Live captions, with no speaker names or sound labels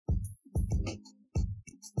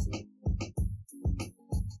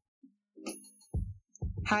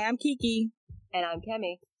Hi, I'm Kiki. And I'm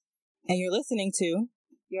Kemi. And you're listening to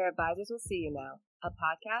Your Advisors Will See You Now, a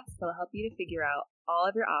podcast that will help you to figure out all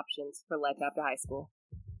of your options for life after high school.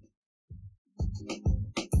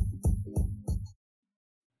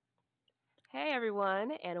 Hey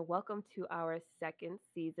everyone, and welcome to our second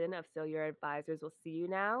season of So Your Advisors Will See You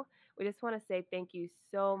Now. We just want to say thank you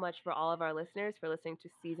so much for all of our listeners for listening to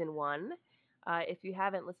season 1. If you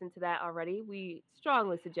haven't listened to that already, we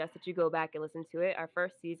strongly suggest that you go back and listen to it. Our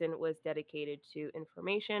first season was dedicated to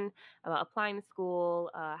information about applying to school,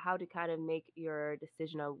 how to kind of make your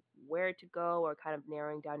decision on where to go or kind of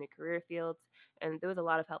narrowing down your career fields. And there was a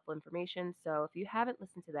lot of helpful information. So if you haven't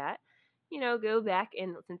listened to that, go back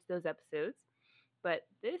and listen to those episodes. But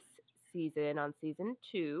this season, on season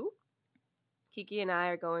 2, Kiki and I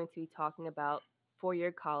are going to be talking about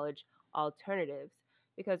four-year college alternatives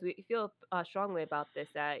because we feel strongly about this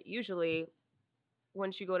that usually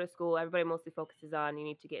once you go to school, everybody mostly focuses on you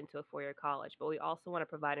need to get into a four-year college, but we also want to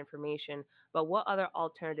provide information about what other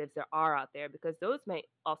alternatives there are out there because those might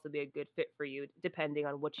also be a good fit for you depending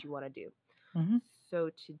on what you want to do. Mm-hmm.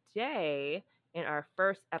 So today, in our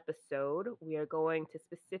first episode, we are going to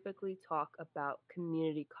specifically talk about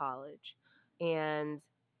community college. And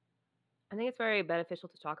I think it's very beneficial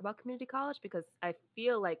to talk about community college because I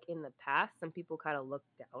feel like in the past, some people kind of looked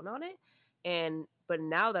down on it. But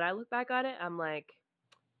now that I look back on it, I'm like,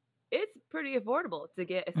 it's pretty affordable to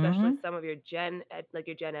get, especially some of your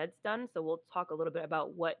your gen eds done. So we'll talk a little bit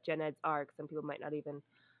about what gen eds are because some people might not even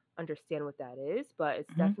understand what that is, but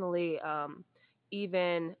it's definitely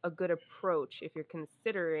even a good approach if you're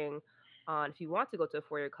considering on if you want to go to a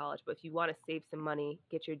four-year college, but if you want to save some money,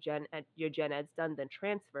 get your gen eds done, then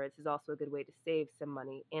transfer. This is also a good way to save some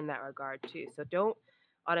money in that regard too. So don't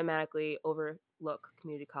automatically overlook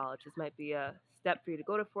community college. This might be a step for you to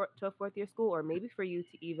go to a fourth year school, or maybe for you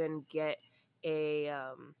to even get a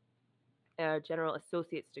general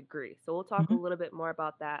associate's degree. So we'll talk a little bit more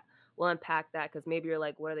about that. We'll unpack that because maybe you're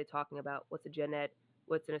like, what are they talking about? What's a gen ed?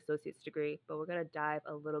 What's an associate's degree? But we're going to dive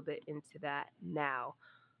a little bit into that now.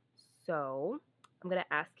 So I'm going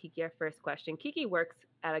to ask Kiki our first question. Kiki works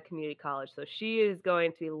at a community college, so she is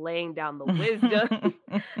going to be laying down the wisdom,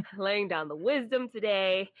 laying down the wisdom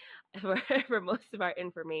today for most of our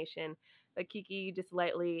information. But Kiki, just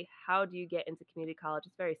lightly, how do you get into community college?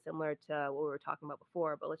 It's very similar to what we were talking about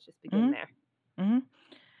before, but let's just begin there.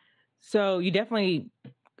 So you definitely,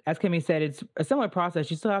 as Kemi said, it's a similar process.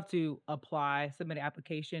 You still have to apply, submit an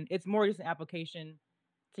application. It's more just an application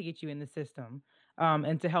to get you in the system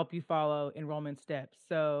and to help you follow enrollment steps.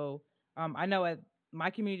 So I know at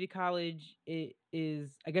my community college, it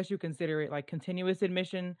is, I guess you consider it like continuous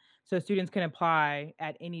admission. So students can apply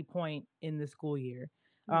at any point in the school year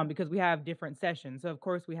because we have different sessions. So, of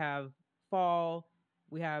course, we have fall,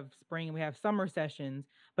 we have spring, we have summer sessions,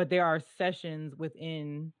 but there are sessions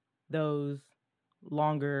within those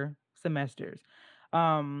longer semesters.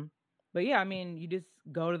 But yeah, I mean, you just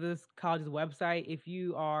go to this college's website. If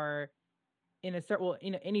you are in a certain, well,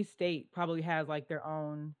 any state probably has like their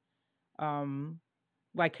own,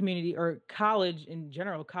 like community or college in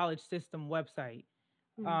general, college system website.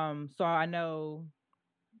 So I know,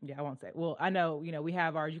 yeah, I won't say. Well, I know, we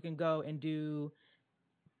have ours. You can go and do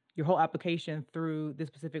your whole application through this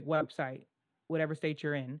specific website, whatever state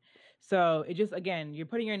you're in. So it just, again, you're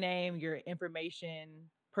putting your name, your information,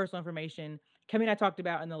 personal information. Kemi and I talked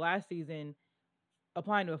about in the last season,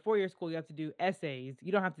 applying to a four-year school, you have to do essays.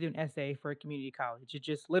 You don't have to do an essay for a community college. You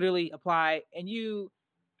just literally apply and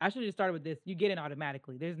I should have just started with this. You get in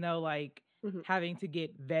automatically. There's no like having to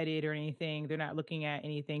get vetted or anything. They're not looking at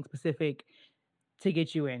anything specific to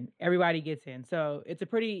get you in. Everybody gets in. So it's a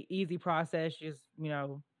pretty easy process. Just,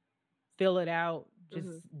 fill it out,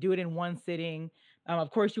 just do it in one sitting.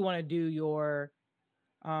 Of course, you want to do your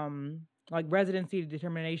like residency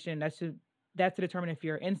determination. That's to determine if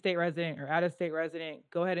you're in-state resident or out-of-state resident.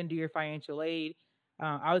 Go ahead and do your financial aid.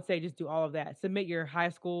 I would say just do all of that. Submit your high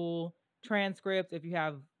school transcripts. If you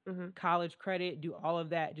have college credit, do all of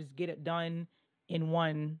that. Just get it done in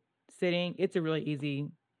one sitting. It's a really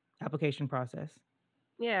easy application process.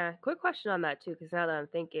 Yeah, quick question on that too, because now that I'm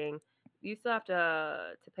thinking, you still have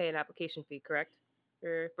to pay an application fee, correct?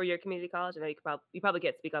 For your community college, I know you probably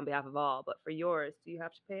can't speak on behalf of all, but for yours, do you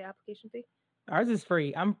have to pay an application fee? Ours is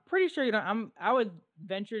free. I'm pretty sure you don't. I would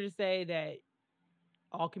venture to say that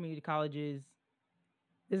all community colleges.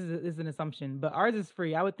 This is an assumption, but ours is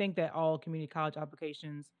free. I would think that all community college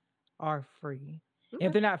applications are free. Okay.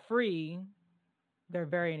 If they're not free, they're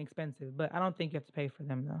very inexpensive. But I don't think you have to pay for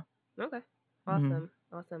them though. Okay. Awesome.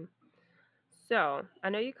 Awesome. So I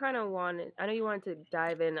know you wanted to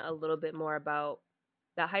dive in a little bit more about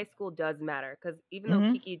that high school does matter because even though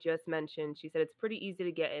Mhm. Kiki just mentioned, she said it's pretty easy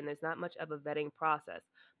to get in. There's not much of a vetting process,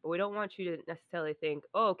 but we don't want you to necessarily think,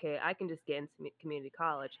 oh, okay, I can just get into community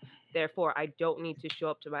college. Therefore, I don't need to show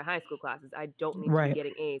up to my high school classes. I don't need to be Right.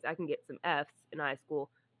 getting A's. I can get some F's in high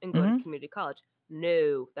school and go to Mhm. community college.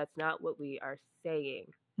 No, that's not what we are saying.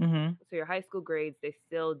 Mhm. So your high school grades, they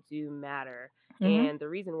still do matter. Mhm. And the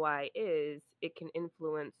reason why is it can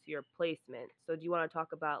influence your placement. So do you want to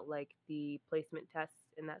talk about like the placement tests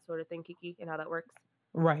and that sort of thing, Kiki, and how that works?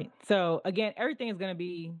 Right. So again, everything is going to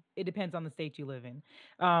be, it depends on the state you live in.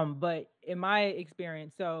 But in my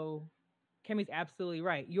experience, so Kemi's absolutely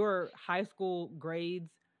right. Your high school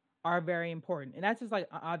grades are very important. And that's just like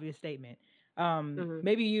an obvious statement. Hmm.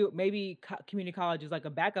 Maybe community college is like a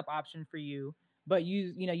backup option for you, but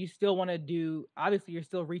you still want to do, obviously you're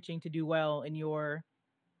still reaching to do well in your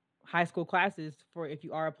high school classes for if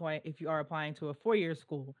you are applying to a 4-year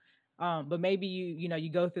school. But maybe you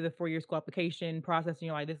go through the 4-year school application process and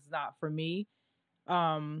you're like, this is not for me.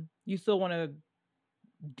 You still want to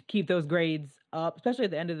keep those grades up, especially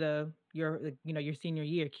at the end of your senior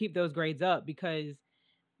year. Keep those grades up because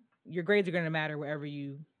your grades are going to matter wherever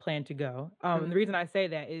you plan to go. And the Hmm. reason I say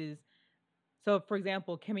that is, so for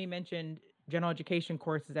example, Kimmy mentioned general education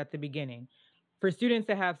courses at the beginning. For students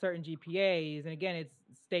that have certain GPAs, and again, it's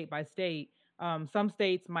state by state, some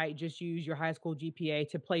states might just use your high school GPA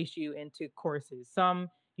to place you into courses. Some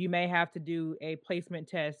you may have to do a placement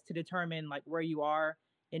test to determine like where you are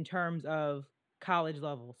in terms of college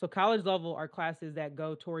level. So college level are classes that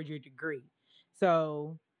go towards your degree.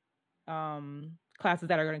 So classes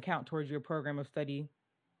that are going to count towards your program of study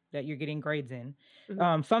that you're getting grades in.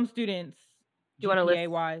 Hmm. Some students, Do you want to list? GPA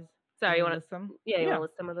wise, do you Sorry, want you me to want list them? to? Yeah, you want to Yeah.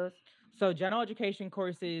 list some of those? So general education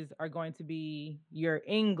courses are going to be your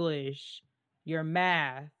English, your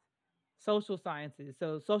math, social sciences.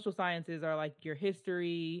 So social sciences are like your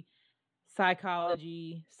history,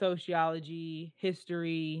 psychology, sociology,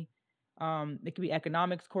 history. It could be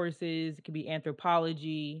economics courses, it could be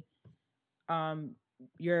anthropology, um,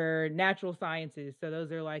 your natural sciences. So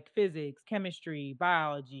those are like physics, chemistry,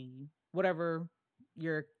 biology, whatever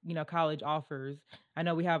your college offers. I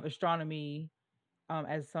know we have astronomy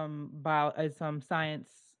as some science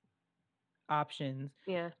options.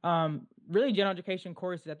 Yeah, Really general education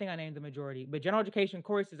courses, I think I named the majority, but general education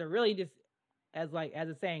courses are really just as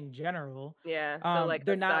a saying general. yeah. So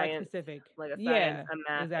They're not like specific. like a science, Yeah, a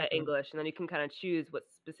math, a exactly. English, and then you can kind of choose what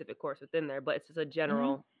specific course within there. But it's just a Hmm.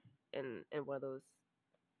 general in one of those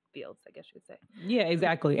fields, I guess you could say. Yeah,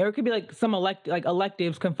 exactly. Or it could be like some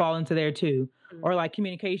electives can fall into there too, Mhm. or like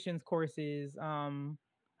communications courses,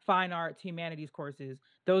 fine arts, humanities courses.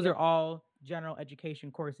 Those Yep. are all general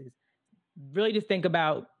education courses. Really just think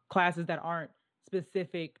about classes that aren't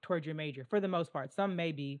specific towards your major for the most part. Some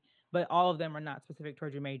may be, but all of them are not specific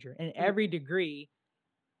towards your major. And Mhm. every degree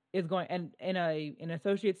is going and in an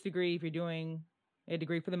associate's degree, if you're doing a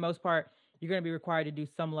degree for the most part, you're going to be required to do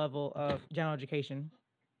some level of general education.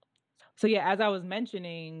 So yeah, as I was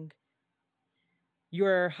mentioning,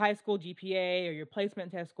 your high school GPA or your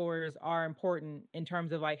placement test scores are important in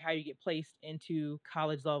terms of like how you get placed into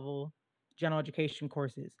college level general education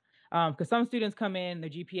courses. Because some students come in, their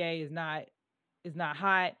GPA is not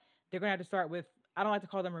hot. They're gonna have to start with, I don't like to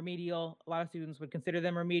call them remedial. A lot of students would consider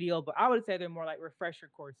them remedial, but I would say they're more like refresher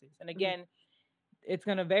courses. And Mhm. again, it's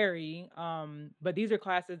gonna vary. But these are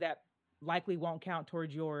classes that likely won't count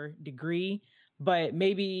towards your degree, but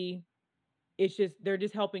maybe they're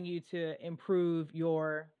just helping you to improve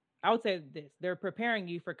your, I would say this, they're preparing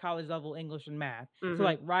you for college level English and math. So Mhm.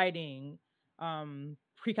 like writing,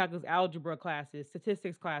 pre-calculus algebra classes,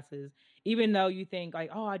 statistics classes, even though you think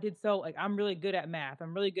like, oh, I did so like I'm really good at math,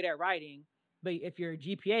 I'm really good at writing, but if your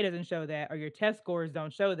GPA doesn't show that or your test scores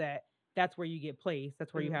don't show that, that's where you get placed.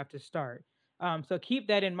 That's where you Mhm. have to start. So keep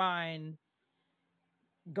that in mind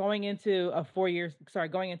going into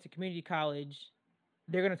community college.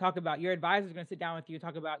 They're going to talk about, your advisor's going to sit down with you and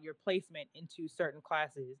talk about your placement into certain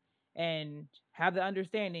classes and have the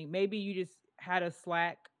understanding. Maybe you just had a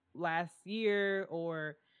slack last year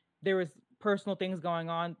or there was personal things going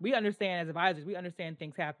on. We understand as advisors, we understand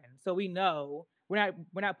things happen. So we know we're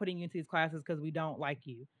not putting you into these classes because we don't like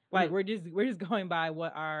you. Like Mhm. we're just going by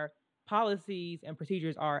what our policies and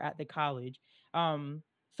procedures are at the college.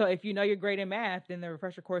 So if you know you're great in math, then the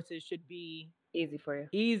refresher courses should be Easy for you.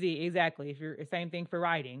 easy, exactly. If you're same thing for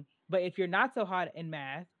writing. But if you're not so hot in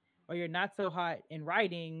math or you're not so hot in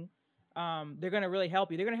writing, they're gonna really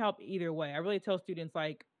help you. They're gonna help either way. I really tell students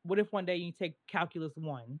like, what if one day you take calculus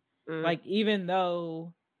one? Mm. Like even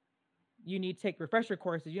though you need to take refresher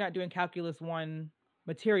courses. You're not doing Calculus 1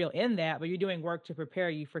 material in that, but you're doing work to prepare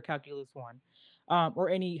you for Calculus 1, or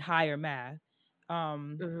any higher math.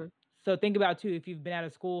 Um, Mhm. so think about too, if you've been out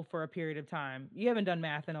of school for a period of time, you haven't done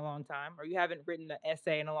math in a long time, or you haven't written an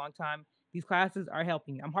essay in a long time. These classes are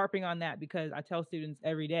helping you. I'm harping on that because I tell students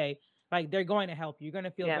every day, like they're going to help you. You're going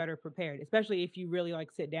to feel Yeah. better prepared, especially if you really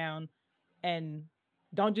like sit down and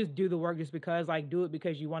don't just do the work just because, like do it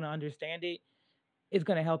because you want to understand it. It's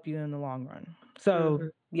going to help you in the long run. So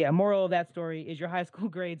Mhm. yeah, moral of that story is your high school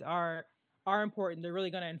grades are important. They're really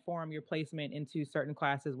going to inform your placement into certain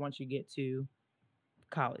classes once you get to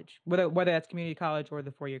college, whether that's community college or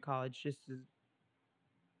the 4-year college, just to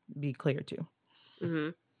be clear too.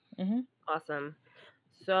 Mhm. Mhm. Awesome.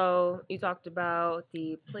 So you talked about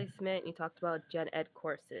the placement, you talked about gen ed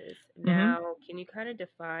courses. Mhm. Now, can you kind of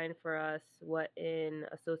define for us what an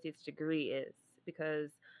associate's degree is?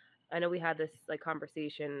 Because I know we had this like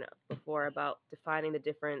conversation before about defining the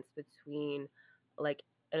difference between like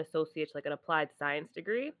an associate's, like an applied science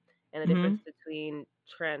degree, and the difference Mhm. between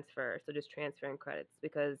transfer, so just transferring credits.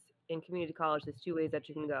 Because in community college, there's two ways that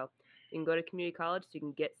you can go. You can go to community college, so you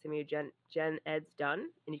can get some of your gen eds done,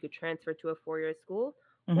 and you could transfer to a 4-year school,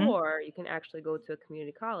 Mhm. or you can actually go to a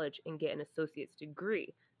community college and get an associate's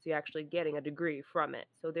degree. So you're actually getting a degree from it.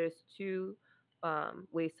 So there's two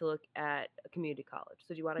ways to look at a community college.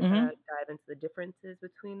 So do you want to kind of Mhm. dive into the differences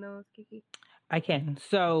between those, Kiki? I can.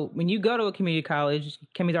 So when you go to a community college,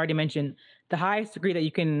 Kimmy's already mentioned the highest degree that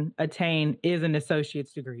you can attain is an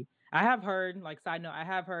associate's degree. I have heard, like side note, I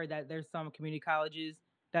have heard that there's some community colleges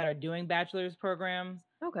that are doing bachelor's programs,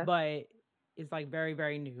 Okay. but it's like very,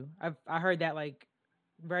 very new. I heard that like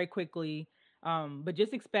very quickly. But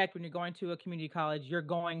just expect when you're going to a community college, you're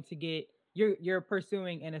going to get you're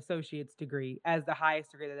pursuing an associate's degree as the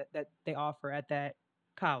highest degree that they offer at that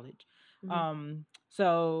college. Hmm.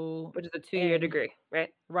 So Which is a 2-year and degree,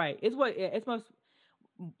 right? right. It's what it's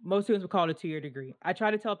most students would call it a 2-year degree. I try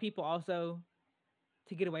to tell people also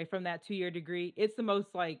to get away from that 2-year degree. It's the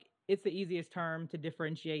most like it's the easiest term to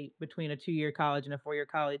differentiate between a 2-year college and a 4-year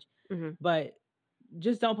college. Hmm. But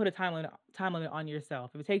just don't put a time limit on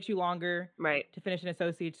yourself. If it takes you longer Right. to finish an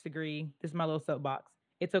associate's degree, this is my little soapbox.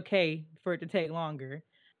 It's okay for it to take longer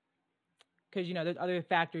because there's other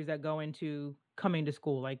factors that go into coming to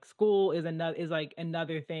school. Like school is like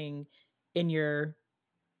another thing in your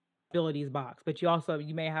abilities box, but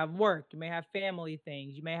you may have work, you may have family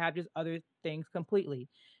things, you may have just other things completely.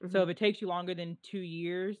 Hmm. So if it takes you longer than 2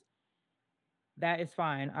 years, that is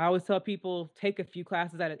fine. I always tell people take a few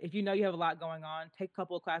classes if you know you have a lot going on, take a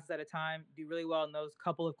couple of classes at a time, do really well in those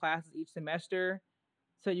couple of classes each semester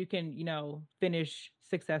so you can, finish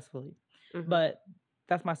successfully. Hmm. But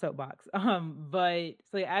that's my soapbox. But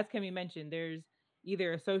so yeah, as Kemi mentioned, there's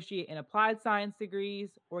either associate and applied science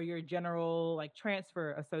degrees or your general like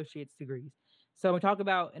transfer associate's degrees. So when we talk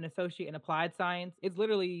about an associate in applied science, it's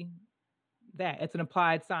literally that. It's an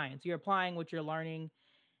applied science. You're applying what you're learning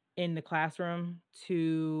in the classroom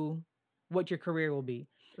to what your career will be.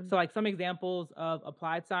 Hmm. So like some examples of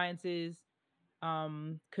applied sciences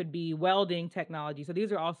could be welding technology. So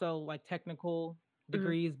these are also like technical Hmm.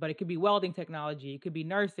 degrees, but it could be welding technology, it could be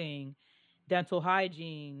nursing, dental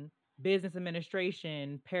hygiene, business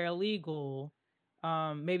administration, paralegal.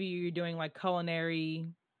 Maybe you're doing like culinary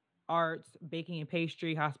arts, baking and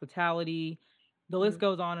pastry, hospitality. The list Hmm.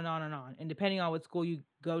 goes on and on and on. And depending on what school you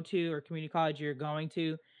go to or community college you're going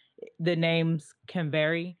to, the names can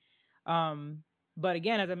vary. Um, but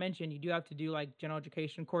again, as I mentioned, you do have to do like general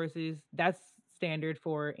education courses. That's standard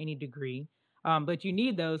for any degree. But you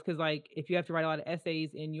need those because, like, if you have to write a lot of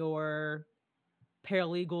essays in your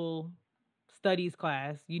paralegal studies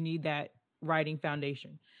class, you need that writing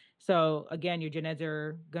foundation. So again, your gen eds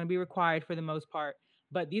are going to be required for the most part,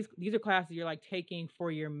 but these are classes you're like taking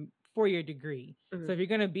for your degree. Hmm. So if you're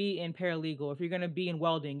going to be in paralegal, if you're going to be in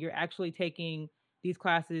welding, you're actually taking these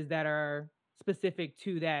classes that are specific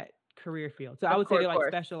to that career field. So A I would say core they're like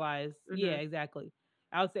course. specialized. Yeah, Hmm. exactly.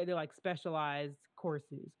 I would say they're like specialized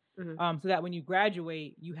courses. Hmm. So that when you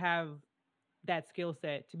graduate, you have that skill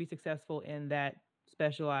set to be successful in that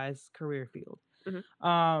specialized career field. Hmm.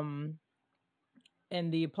 Um,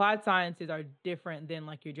 and the applied sciences are different than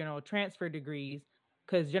like your general transfer degrees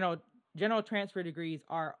because general transfer degrees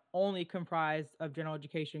are only comprised of general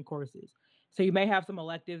education courses. So you may have some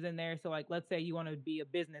electives in there. So like let's say you want to be a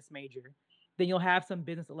business major, then you'll have some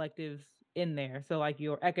business electives in there. So like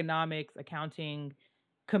your economics, accounting,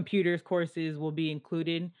 computers courses will be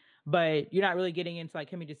included, but you're not really getting into, like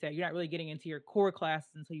Kimmy just said, you're not really getting into your core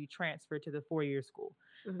classes until you transfer to the 4-year school.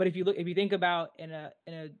 Hmm. But if you think about in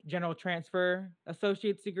a general transfer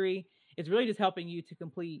associate's degree, It's really just helping you to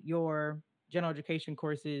complete your general education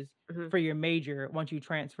courses Mhm. for your major once you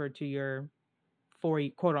transfer to your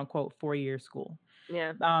quote unquote 4 year school.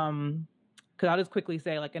 Yeah. Because I'll just quickly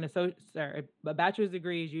say, like, a bachelor's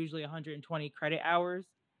degree is usually 120 credit hours.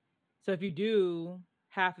 So if you do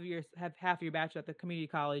have half of your bachelor at the community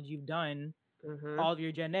college, you've done Mhm. all of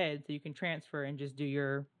your gen ed, so you can transfer and just do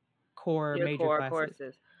your core Your major core classes.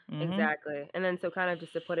 courses. Mhm. Exactly. And then so kind of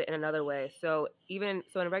just to put it in another way, so even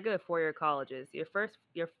so in regular four-year colleges, your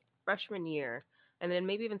freshman year, and then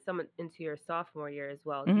maybe even some into your sophomore year as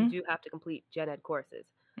well, you Mhm. do have to complete gen ed courses.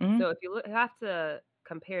 Mhm. So if you have to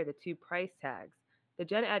compare the two price tags, the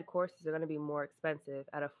gen ed courses are going to be more expensive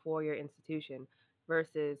at a four-year institution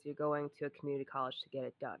versus you're going to a community college to get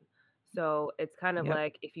it done. So it's kind of Yep.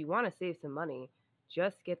 like if you want to save some money,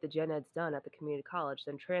 just get the gen eds done at the community college,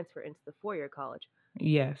 then transfer into the four-year college.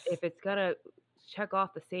 If Yes. it's gonna check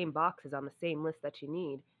off the same boxes on the same list that you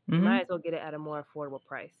need, you might Mhm. as well get it at a more affordable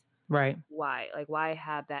price. Right. Why? Like, why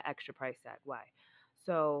have that extra price tag? Why?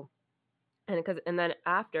 So, and then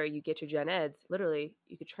after you get your gen eds, literally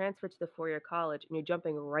you could transfer to the four-year college and you're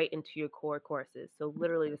jumping right into your core courses. So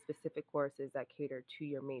literally the specific courses that cater to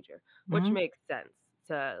your major, which Mhm. makes sense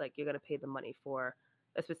to like you're gonna pay the money for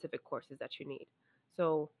the specific courses that you need.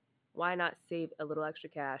 So why not save a little extra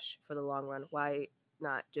cash for the long run? Why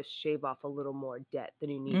not just shave off a little more debt than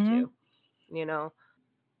you need to? Mhm. You know,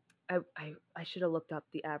 I should have looked up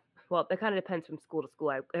the app. Well, that kind of depends from school to school.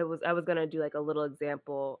 I was gonna do like a little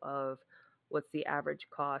example of what's the average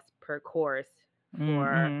cost per course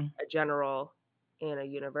for Mhm. a general and a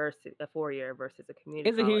university, a four-year versus a community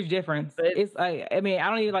It's a college. huge difference. But it's It's I mean, I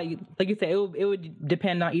don't even like you said, it would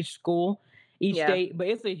depend on each school, each yeah, state, but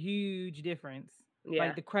it's a huge difference. yeah,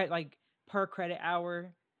 Like the credit like per credit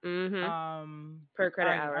hour. mhm, Um per all credit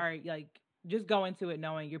right, all hour. right, like just go into it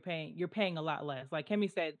knowing you're paying a lot less. Like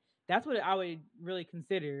Kemi said, that's what I would really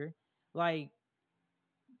consider. Like,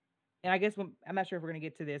 and I guess I'm not sure if we're gonna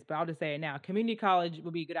get to this, but I'll just say it now. Community college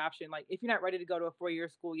would be a good option. Like if you're not ready to go to a 4 year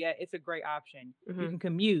school yet, it's a great option. You Mhm, can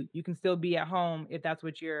commute. You can still be at home if that's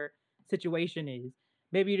what your situation is.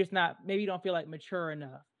 Maybe you're just not. Maybe you don't feel like mature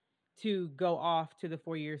enough to go off to the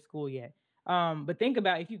 4 year school yet. But think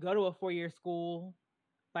about if you go to a 4 year school,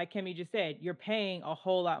 like Kimmy just said, you're paying a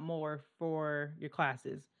whole lot more for your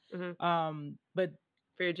classes. mhm. But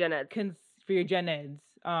For your gen eds. for your gen eds.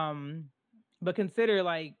 But consider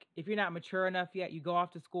like if you're not mature enough yet, you go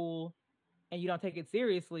off to school and you don't take it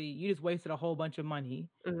seriously, you just wasted a whole bunch of money.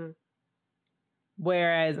 Mhm.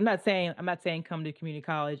 Whereas I'm not saying come to community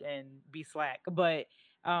college and be slack, but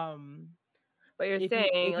um But you're if you saying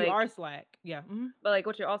if you like are slack, yeah. Mhm. But, like,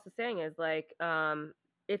 what you're also saying is, like,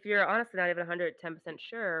 if you're honestly not even 110%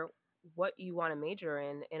 sure what you wanna major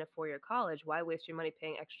in a four-year college, why waste your money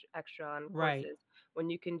paying extra on Right. courses when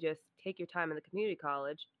you can just take your time in the community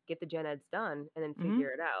college, get the gen eds done, and then figure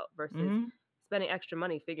Mhm. it out versus Mhm. spending extra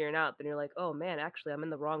money figuring out, then you're like, "Oh, man, actually, I'm in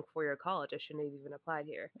the wrong four-year college. I shouldn't have even applied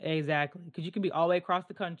here." Exactly, because you can be all the way across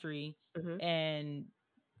the country, Mhm. and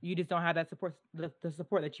you just don't have that support, the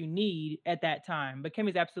support that you need at that time. But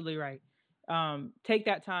Kimmy's absolutely right. Take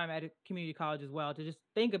that time at a community college as well to just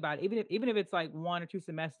think about it, even if it's like 1 or 2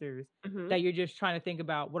 semesters Mhm. that you're just trying to think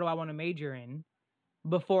about what do I want to major in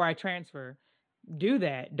before I transfer. Do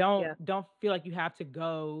that. Yeah. Don't feel like you have to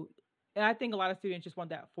go. And I think a lot of students just want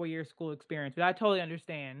that 4 year school experience, but I totally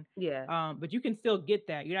understand. Yeah. But you can still get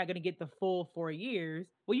that. You're not going to get the full 4 years.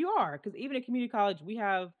 Well, you are because even at community college, we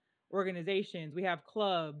have organizations, we have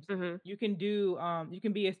clubs. Mhm. You can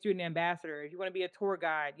be a student ambassador if you want to be a tour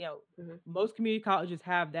guide. Mhm. Most community colleges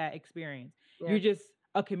have that experience. Yeah. You're just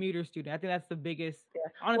a commuter student. I think that's the biggest, Yeah.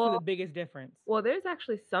 honestly, the Well biggest difference. Well, there's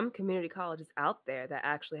actually some community colleges out there that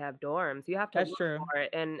actually have dorms. You have to That's look true. for it,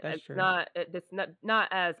 and That's it's true. not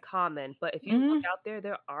as common. But if you look Hmm. out there,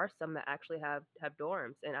 there are some that actually have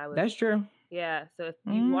dorms. And I was That's true. yeah. So if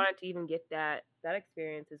you Hmm. wanted to even get that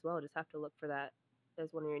experience as well, just have to look for that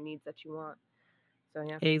as one of your needs that you want. So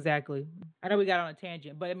yeah, Exactly. I know we got on a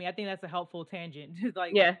tangent, but I mean, I think that's a helpful tangent to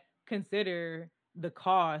like yeah. consider the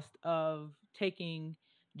cost of taking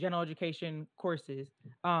general education courses.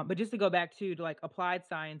 But just to go back to like applied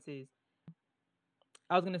sciences,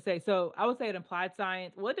 I was gonna say, so I would say in applied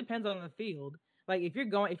science, well, it depends on the field. Like if you're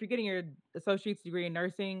getting your associate's degree in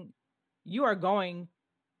nursing, you are going,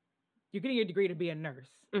 you're getting your degree to be a nurse.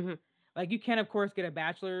 Mhm. Like you can, of course, get a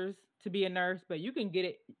bachelor's to be a nurse, but you can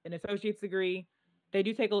get an associate's degree. They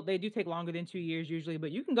do take longer than 2 years usually,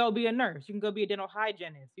 but you can go be a nurse. You can go be a dental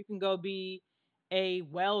hygienist. You can go be a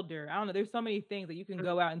welder. I don't know. There's so many things that you can Mhm.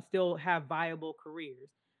 go out and still have viable careers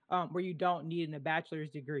where you don't need a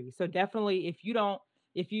bachelor's degree. So definitely, if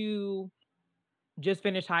you just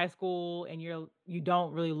finished high school and you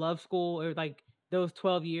don't really love school, or like those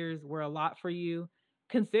 12 years were a lot for you,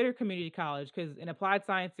 consider community college, because an applied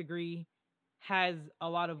science degree has a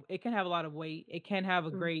lot of it can have a lot of weight. It can have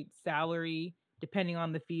a Mm, great salary depending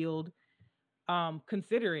on the field.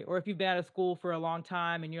 Consider it. Or if you've been out of school for a long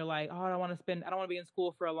time and you're like, oh, I don't want to be in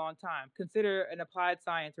school for a long time. Consider an applied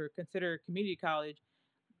science or consider community college,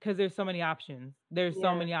 because there's so many options. There's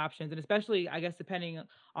so yeah. many options. And especially, I guess, depending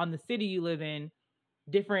on the city you live in,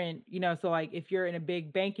 different, so like if you're in a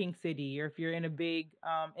big banking city or if you're in a big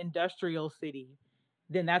industrial city,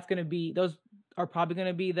 then those are probably going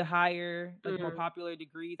to be the higher, like more Mm, popular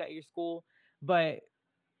degrees at your school. But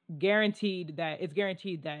it's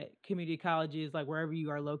guaranteed that community colleges, like wherever you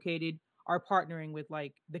are located, are partnering with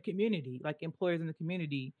like the community, like employers in the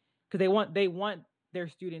community, because they want their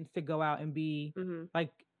students to go out and be mhm.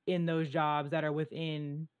 like in those jobs that are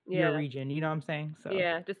within your Yeah. region. You know what I'm saying? So,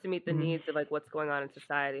 Yeah, just to meet the mhm, needs of, like, what's going on in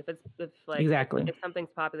society. exactly. If something's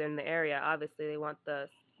popular in the area, obviously they want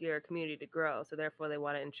your community to grow, so therefore they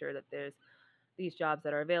wanna ensure that there's these jobs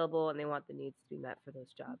that are available, and they want the needs to be met for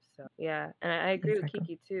those jobs, so, yeah, and I agree with Exactly.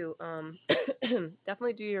 Kiki too,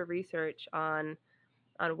 definitely do your research on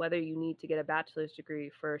whether you need to get a bachelor's degree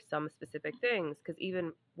for some specific things. Because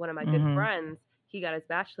even one of my good Mhm. friends, he got his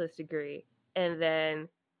bachelor's degree, and then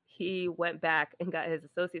he went back and got his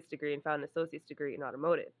associate's degree and found an associate's degree in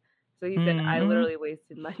automotive. So he said, "I Mhm. literally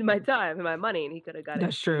wasted my time and my money, and he coulda got it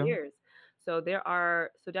in That's 2 true. years." So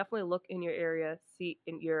definitely look in your area, see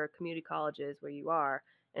in your community colleges where you are,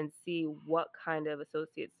 and see what kind of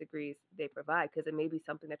associate's degrees they provide. Because it may be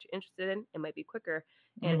something that you're interested in, it might be quicker,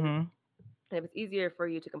 and Mhm. if it's easier for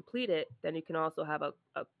you to complete it, then you can also have a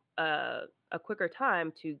a quicker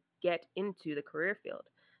time to get into the career field.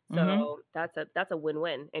 Mhm. So that's a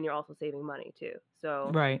win-win, and you're also saving money too.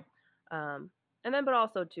 So, Right. um, and then but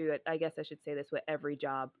also too, I guess I should say this with every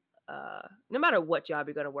job, no matter what job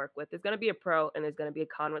you're gonna work with, there's gonna be a pro and there's gonna be a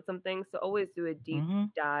con with some things. So always do a deep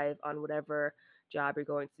Mhm. dive on whatever job you're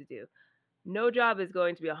going to do. No job is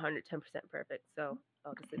going to be 110% perfect. So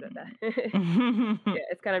I'll just leave it at that. Yeah,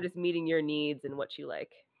 it's kind of just meeting your needs and what you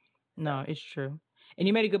like. So, No, it's true. And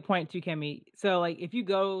you made a good point too, Kemi. So, like, if you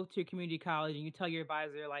go to community college and you tell your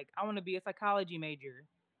advisor, like, I want to be a psychology major,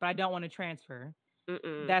 but I don't want to transfer,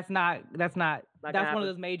 mm-mm, that's not gonna one of happen.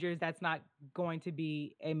 those majors that's not going to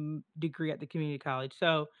be a degree at the community college.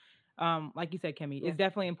 So, like you said, Kemi, Yeah, it's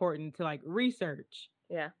definitely important to like research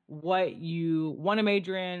yeah, what you want to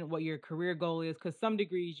major in, what your career goal is, because some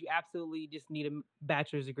degrees you absolutely just need a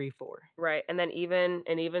bachelor's degree for. right. And then even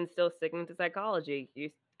still sticking to psychology,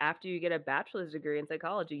 after you get a bachelor's degree in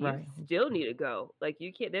psychology, you Right. still need to go. Like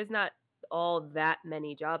you can't. There's not all that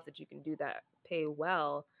many jobs that you can do that pay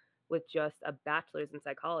well with just a bachelor's in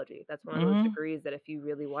psychology. That's one of those Mhm. degrees that if you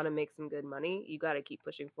really want to make some good money, you got to keep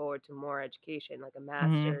pushing forward to more education, like a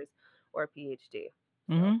Mhm. master's or a PhD.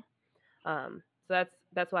 So. Mhm. So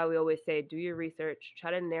that's why we always say do your research,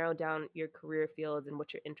 try to narrow down your career fields and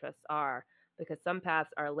what your interests are, because some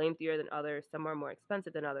paths are lengthier than others, some are more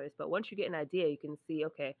expensive than others. But once you get an idea, you can see,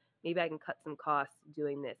 okay, maybe I can cut some costs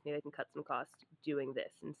doing this, maybe I can cut some costs doing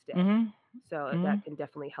this instead. Mhm. So that Mhm. can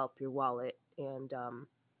definitely help your wallet and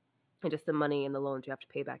just the money and the loans you have to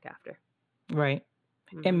pay back after. Right.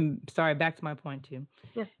 Hmm. And sorry, back to my point too.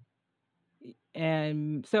 Yeah.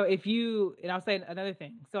 And so if you and I'll say another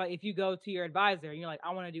thing. So if you go to your advisor and you're like,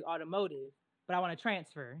 I want to do automotive, but I want to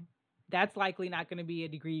transfer, that's likely not going to be a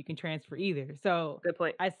degree you can transfer either. So Good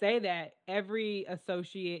point. I say that every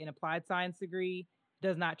associate in applied science degree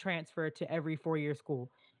does not transfer to every 4-year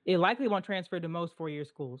school. It likely won't transfer to most 4-year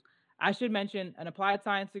schools. I should mention an applied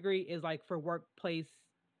science degree is like for workplace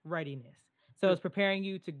readiness. So Mm, it's preparing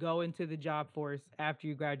you to go into the job force after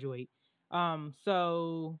you graduate.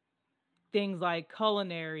 So things like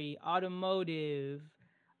culinary, automotive,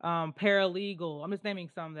 paralegal. I'm just naming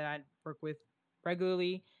some that I work with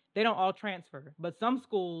regularly. They don't all transfer, but some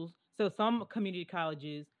schools, so some community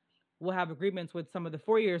colleges will have agreements with some of the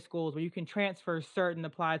 4-year schools where you can transfer certain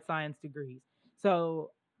applied science degrees.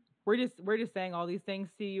 So we're just saying all these things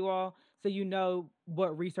to you all so you know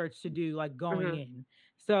what research to do like going mhm. in.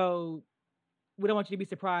 So we don't want you to be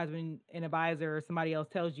surprised when an advisor or somebody else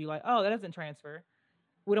tells you like, "Oh, that doesn't transfer."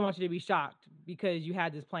 We don't want you to be shocked because you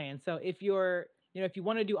had this plan. So if you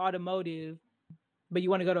want to do automotive, but you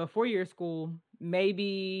want to go to a 4-year school,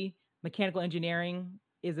 maybe mechanical engineering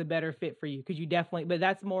is a better fit for you because but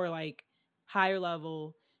that's more like higher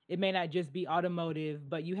level. It may not just be automotive,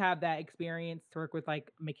 but you have that experience to work with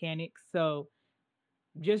like mechanics. So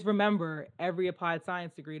just remember every applied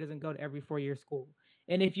science degree doesn't go to every 4-year school.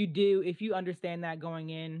 And if you understand that going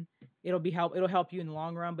in, it'll help you in the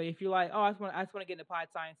long run. But if you're like, oh, I just want to get an applied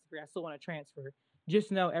science degree, I still want to transfer.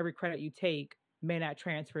 Just know every credit you take may not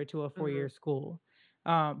transfer to a 4 year Mhm. school.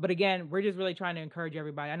 But again, we're just really trying to encourage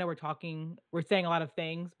everybody. I know we're saying a lot of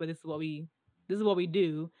things, but this is what we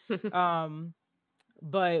do. Um,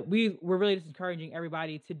 but we're really just encouraging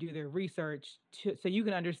everybody to do their research so you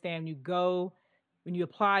can understand when you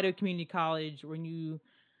apply to community college, when you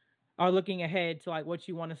are looking ahead to like what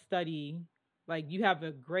you want to study, like you have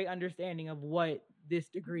a great understanding of what this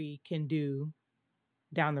degree can do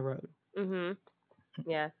down the road. Mhm.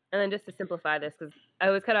 Yeah, and then just to simplify this, because I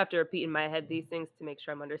always kind of have to repeat in my head these things to make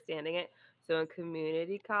sure I'm understanding it. So in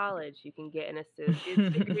community college, you can get an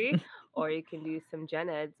associate's degree, or you can do some gen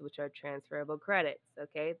eds, which are transferable credits.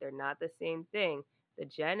 Okay, they're not the same thing. The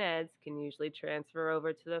gen eds can usually transfer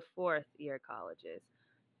over to the fourth year colleges.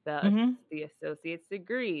 The Mhm. the associate's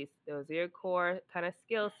degrees, those are your core kind of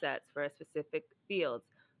skill sets for a specific fields.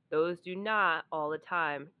 Those do not all the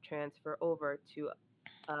time transfer over to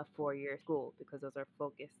a 4 year school because those are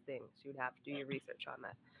focused things. You'd have to do your research on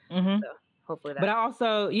that. Mhm. So hopefully But that. I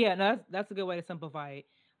also, yeah, no, that's a good way to simplify it.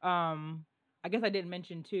 Um, I guess I didn't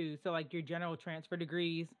mention too. So like your general transfer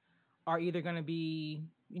degrees are either going to be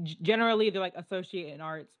generally they're like associate in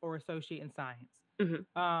arts or associate in science.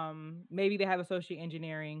 Mhm. Maybe they have associate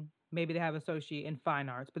engineering, maybe they have associate in fine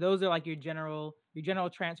arts, but those are like your general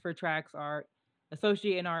transfer tracks are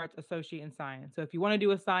associate in arts, associate in science. So if you want to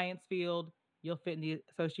do a science field, you'll fit in the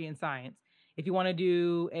associate in science. If you want to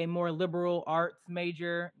do a more liberal arts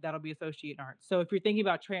major, that'll be associate in arts. So if you're thinking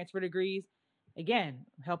about transfer degrees, again,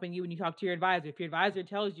 helping you when you talk to your advisor. If your advisor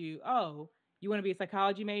tells you, "Oh, you want to be a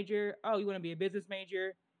psychology major? Oh, you want to be a business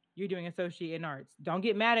major?" You're doing associate in arts. Don't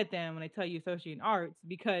get mad at them when they tell you associate in arts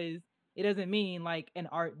because it doesn't mean like an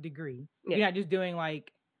art degree. Yeah. You're not just doing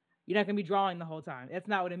like you're not gonna be drawing the whole time. That's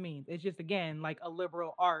not what it means. It's just again like a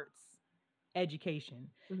liberal arts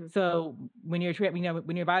education. Mhm. So when your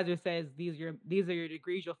advisor says these are your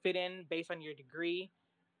degrees you'll fit in based on your degree,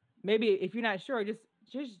 maybe if you're not sure, just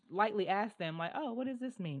lightly ask them like, "Oh, what does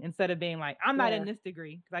this mean?" Instead of being like, "I'm not Yeah. in this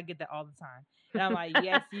degree," because I get that all the time, and I'm like,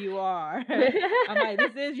 "Yes, you are." I'm like,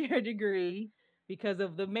 "This is your degree because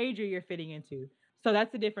of the major you're fitting into." So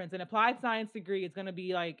that's the difference. An applied science degree is going to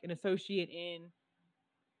be like an associate in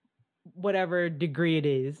whatever degree it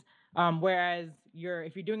is. Whereas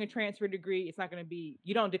if you're doing a transfer degree, it's not going to be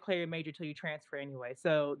you don't declare your major till you transfer anyway.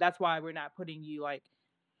 So that's why we're not putting you like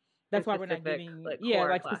In that's why we're not specific giving like yeah, core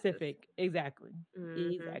like classes. specific. Exactly.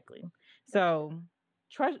 Mhm. Exactly. That's So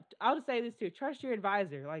trust I'll just say this too. Trust your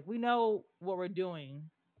advisor. Like we know what we're doing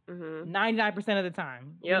Mhm. 99% of the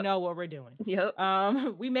time. We Yep. know what we're doing. Yep.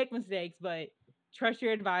 We make mistakes, but trust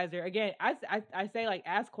your advisor. Again, I say like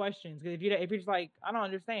ask questions because if you're just like, I don't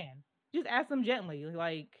understand, just ask them gently.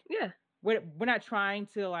 Like Yeah. we're not trying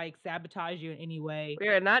to like sabotage you in any way. We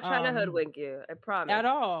are not trying to Um hoodwink you. I promise. at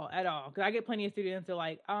all, at all. Because I get plenty of students who are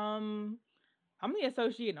like, I'm the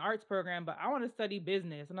associate in arts program, but I want to study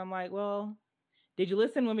business. And I'm like, well, did you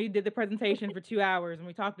listen when we did the presentation for 2 hours and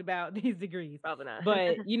we talked about these degrees? Probably not.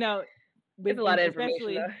 But It's a lot and of information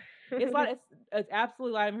especially though. it's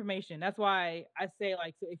absolutely a lot of information. That's why I say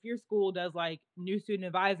like so if your school does like new student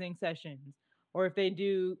advising sessions or if they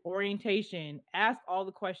do orientation, ask all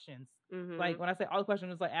the questions. Like Mhm. when I say all the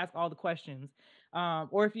questions, it's like ask all the questions.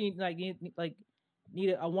 Or if you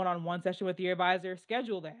need a one-on-one session with your advisor,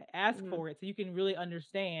 schedule that. Ask Mhm. for it so you can really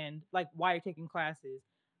understand like why you're taking classes.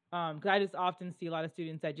 Because I just often see a lot of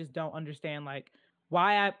students that just don't understand like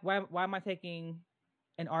why am I taking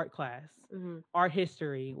an art class, Mhm. art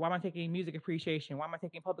history? Why am I taking music appreciation? Why am I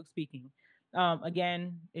taking public speaking?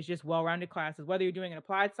 Again, it's just well-rounded classes. Whether you're doing an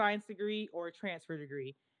applied science degree or a transfer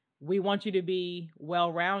degree, we want you to be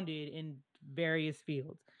well-rounded in various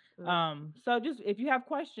fields. Mhm. So just if you have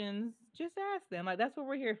questions, just ask them. Like that's what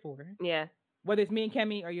we're here for. Yeah. Whether it's me and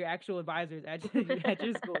Kemi or your actual advisors at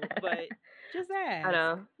your school, but just I ask.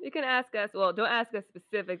 know. You can ask us, well, don't ask us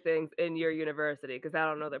specific things in your university because I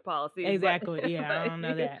don't know their policies, but Exactly. Yeah, I don't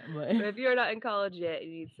know that, but but if you're not in college yet,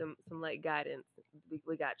 you need some light guidance.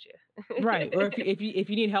 We got you. right. Or if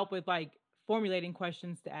you need help with like formulating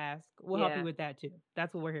questions to ask, we'll help you Yeah, with that too.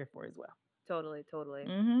 That's what we're here for as well. totally, totally.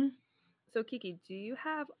 Mhm. So Kiki, do you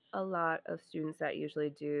have a lot of students that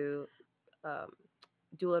usually do um,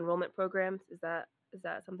 dual enrollment programs? Is that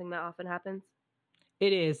something that often happens?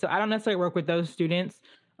 It is. So I don't necessarily work with those students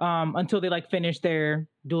until they like finish their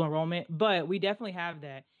dual enrollment, but we definitely have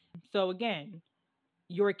that. So again,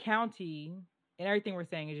 your county and everything we're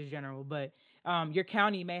saying is just general, but your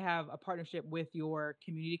county may have a partnership with your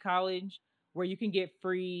community college where you can get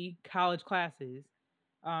free college classes.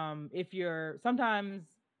 If you're sometimes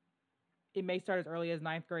it may start as early as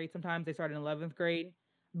ninth grade. Sometimes they start in 11th grade,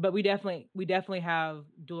 but we definitely have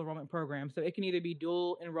dual enrollment programs. So it can either be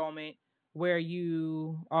dual enrollment where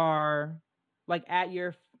you are like at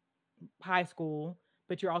your high school,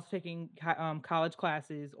 but you're also taking college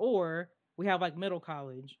classes, or we have like middle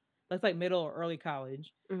college. That's like middle or early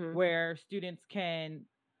college, Mhm. where students can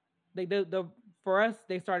the for us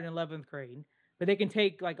they start in 11th grade, but they can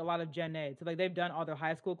take like a lot of gen ed. So like they've done all their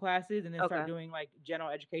high school classes and then start Okay. doing like general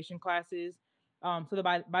education classes. So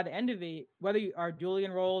that by the end of it, whether you are dually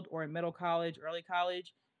enrolled or in middle college, early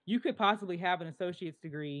college, you could possibly have an associate's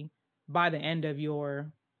degree by the end of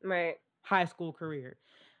your Right. high school career.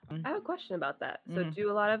 I have a question about that. So Mhm.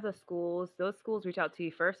 do a lot of the schools, those schools reach out to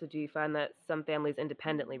you first, or do you find that some families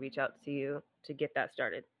independently reach out to you to get that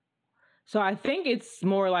started? So I think it's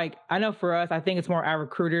more like I know for us, I think it's more our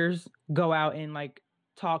recruiters go out and like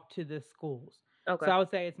talk to the schools. So Okay. I would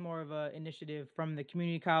say it's more of a initiative from the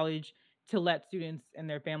community college to let students and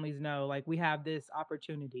their families know like we have this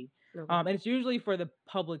opportunity. Okay. And it's usually for the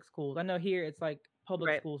public schools. I know here it's like public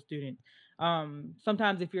Right. school student.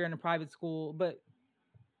 Sometimes if you're in a private school, but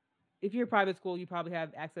if you're a private school, you probably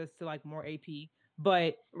have access to like more AP,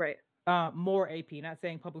 but Right. more AP. Not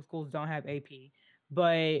saying public schools don't have AP,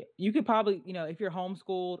 but you could probably, if you're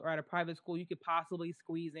homeschooled or at a private school, you could possibly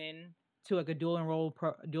squeeze in to like a dual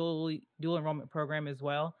enrollment program as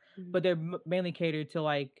well. Mhm. But they're mainly catered to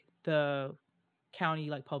like the county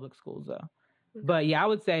like public schools though. Okay. But yeah, I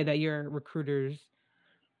would say that your recruiters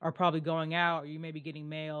are probably going out, or you may be getting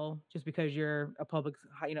mail just because you're a public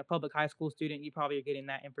high school student. You probably are getting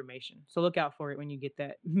that information. So look out for it when you get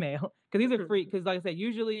that mail because these are free. Because like I said,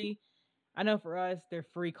 usually I know for us, they're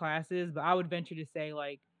free classes, but I would venture to say,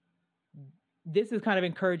 like, this is kind of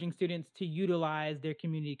encouraging students to utilize their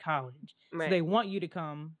community college. So Right. they want you to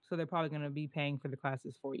come, so they're probably going to be paying for the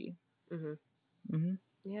classes for you. Mhm. Mhm.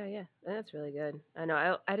 Yeah, yeah. That's really good. I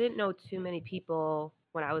know I didn't know too many people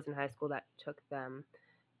when I was in high school that took them.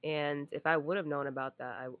 And if I would have known about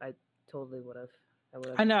that, I totally would have. I would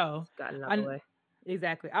have I know. gotten it out the I way.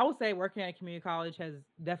 exactly. I would say working at a community college has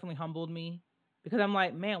definitely humbled me because I'm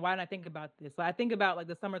like, man, why didn't I think about this? Like, I think about like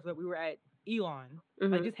the summers that we were at Elon,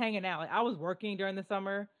 like Mhm. just hanging out. Like I was working during the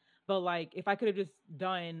summer, but like if I could have just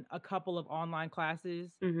done a couple of online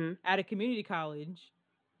classes Mhm. at a community college,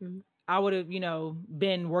 Mhm. I would have,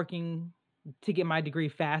 been working to get my degree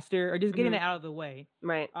faster or just getting Mhm. it out of the way.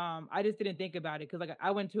 Right. I just didn't think about it because like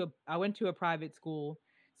I went to a private school,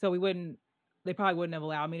 so they probably wouldn't have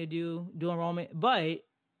allowed me to do dual enrollment. But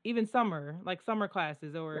even summer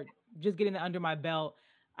classes or Right. just getting that under my belt,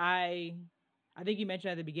 I I think you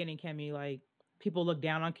mentioned at the beginning, Kemi, like people look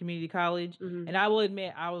down on community college, Mhm. and I will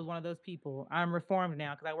admit I was one of those people. I'm reformed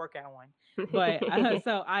now because I work at one. But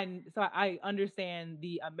so I understand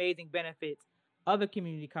the amazing benefits of a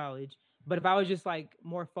community college. But if I was just like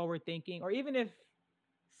more forward thinking, or even if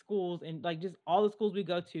schools and like just all the schools we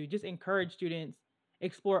go to, just encourage students,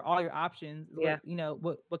 explore all your options is Yeah.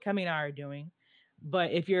 what Kemi and I are doing.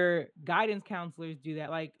 But if your guidance counselors do that,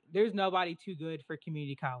 like there's nobody too good for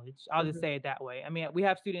community college. I'll just Mhm. say it that way. I mean, we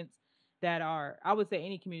have students that are, I would say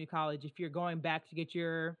any community college, if you're going back to get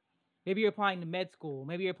your maybe you're applying to med school,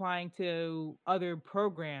 maybe you're applying to other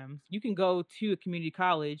programs, you can go to a community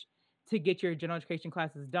college to get your general education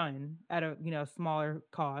classes done at a smaller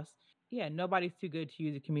cost. Yeah, nobody's too good to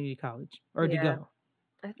use a community college or to Yeah. go,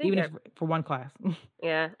 I think even if for one class.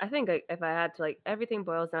 Yeah, I think, like, if I had to, like, everything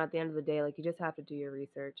boils down at the end of the day, like, you just have to do your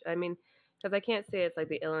research. I mean, because I can't say it's like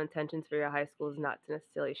the ill intentions for your high schools not to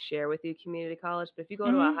necessarily share with you community college, but if you go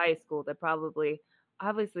to a Mhm. high school, they're probably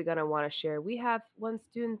obviously gonna wanna share. We have one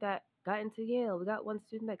student that got into Yale, we got one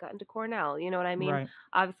student that got into Cornell, you know what I mean? Right.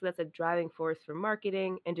 Obviously, that's a driving force for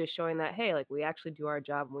marketing and just showing that, hey, like, we actually do our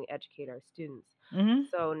job and we educate our students.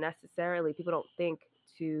 Mhm. So necessarily, people don't think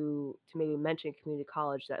to maybe mention community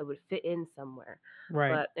college that it would fit in somewhere.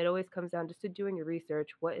 Right. But it always comes down just to doing your research.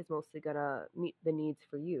 What is mostly gonna meet the needs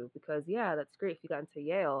for you? Because yeah, that's great if you got into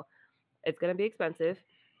Yale. It's gonna be expensive.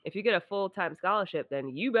 If you get a full-time scholarship, then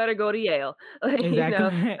you better go to Yale, like,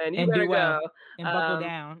 Exactly. and you And do better go. well and buckle Um,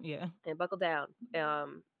 down. Yeah. and buckle down.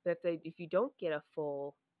 But if you don't get a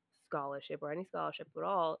full scholarship or any scholarship at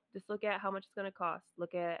all, just look at how much it's going to cost.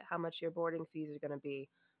 Look at how much your boarding fees are going to be.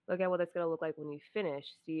 Look at what it's going to look like when you finish.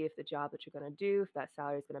 See if the job that you're going to do, if that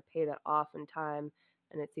salary is going to pay that off in time,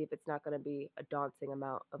 and then see if it's not going to be a daunting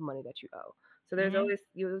amount of money that you owe. So Mhm.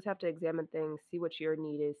 you always have to examine things, see what your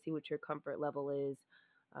need is, see what your comfort level is.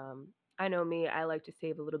 I know me, I like to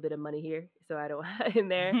save a little bit of money here, so I don't in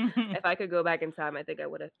there. If I could go back in time, I think I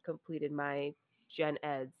would have completed my gen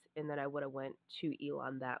eds and then I would have went to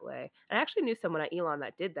Elon that way. And I actually knew someone at Elon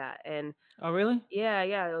that did that, and Oh, really? yeah,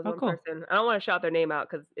 yeah, there was Oh, one cool. person. I don't wanna shout their name out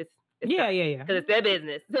because it's not Yeah, yeah, yeah. because it's their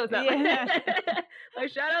business, so it's not like Yeah.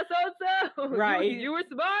 like, "Shout out so and so, Right. you were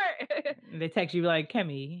smart." They text you like,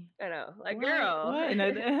 "Kemi, I know, like, what? "Girl." What?"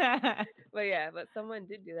 No, But yeah, but someone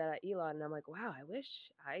did do that at Elon, and I'm like, "Wow, I wish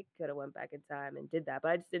I coulda went back in time and did that,"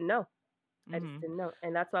 but I just didn't know. I just mhm. didn't know,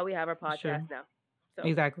 and that's why we have our It's podcast true. now.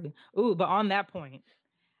 So Exactly. Ooh, but on that point,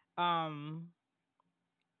 um,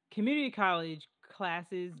 community college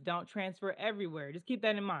classes don't transfer everywhere. Just keep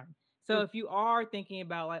that in mind. So mm, if you are thinking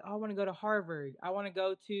about like, oh, I want to go to Harvard, I want to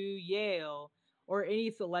go to Yale or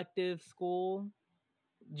any selective school,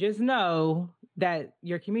 just know that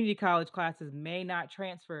your community college classes may not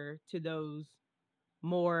transfer to those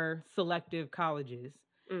more selective colleges.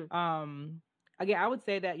 mm, Um, Again, I would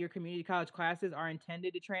say that your community college classes are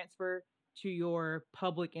intended to transfer to your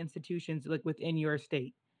public institutions like within your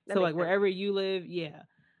state. that So makes like sense. wherever you live, yeah.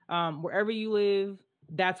 Wherever you live,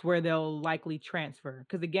 that's where they'll likely transfer.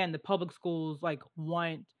 Because again, the public schools like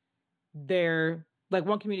want their like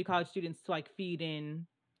want community college students to like feed in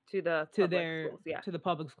To the to public their schools, yeah. to the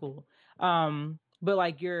public school. But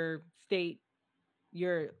like your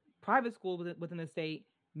private school within the state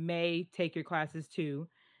may take your classes too.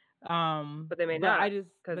 But they may But not,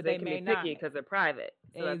 because but they they can be may picky not. because 'cause they're private,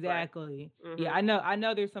 so that's why. Exactly. Yeah, Mhm, I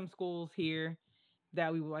know there's some schools here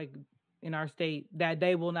that we like in our state that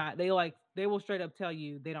they will not they will straight up tell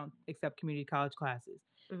you they don't accept community college classes.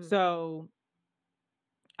 mhm, So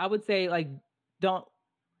I would say like don't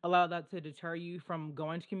allow that to deter you from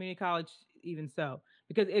going to community college even so.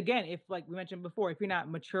 Because again, if like we mentioned before, if you're not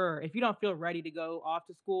mature, if you don't feel ready to go off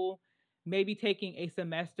to school, maybe taking a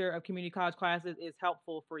semester of community college classes is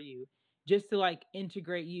helpful for you just to like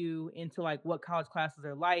integrate you into like what college classes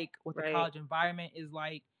are like, what the right. college environment is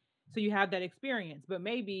like. So you have that experience. But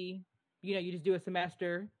maybe, you just do a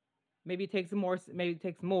semester, maybe it takes some more, maybe it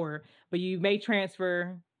takes more, but you may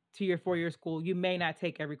transfer to your 4 year school. You may not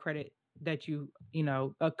take every credit that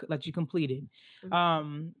that you completed. Mhm,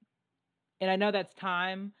 Um, and I know that's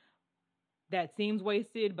time that seems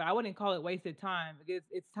wasted, but I wouldn't call it wasted time because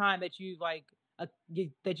it's time that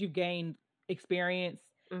that you've gained experience,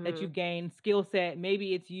 that mhm, you've gained skill set.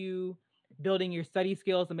 Maybe it's you building your study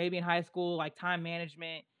skills. So maybe in high school, like time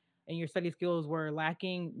management and your study skills were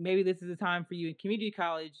lacking. Maybe this is a time for you in community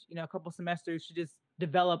college, a couple semesters to just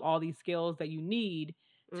develop all these skills that you need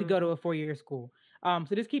to go to mhm. a 4 year school. So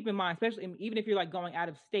just keep in mind, especially even if you're like going out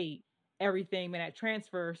of state, everything may not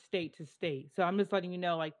transfer state to state. So I'm just letting you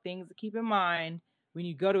know like things to keep in mind when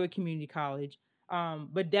you go to a community college.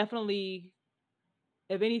 But definitely,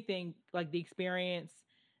 if anything, like the experience,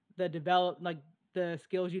 the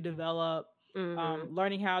skills you develop, Mhm,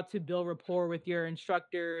 learning how to build rapport with your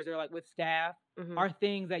instructors or like with staff mhm. are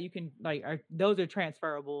things that you can like are those are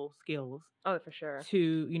transferable skills Oh, for sure.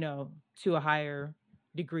 to to a higher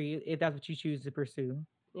degree if that's what you choose to pursue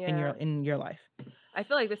Yeah. in your life. I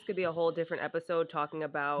feel like this could be a whole different episode talking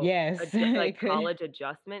about Yes, like it could. college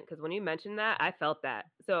adjustment. Because when you mentioned that, I felt that.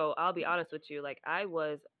 So I'll be honest with you, like I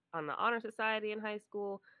was on the honor society in high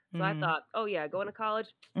school, so I Mhm. thought, "Oh yeah, going to college,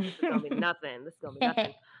 this is gonna be nothing. This is gonna be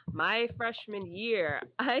nothing." My freshman year,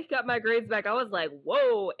 I got my grades back. I was like,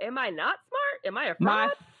 "Whoa, am I not smart? Am I a My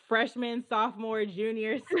fraud?" freshman, sophomore,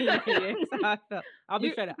 junior, senior year. So I'll be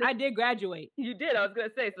You straight up. I did graduate. you did. I was gonna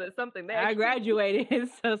say, so there's something there. I graduated.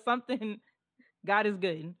 So something God is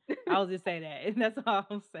good. I'll just say that. And that's all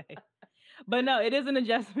I'll say. But no, it is an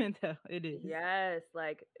adjustment though. It is. Yes,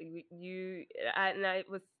 like I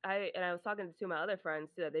was talking to two of my other friends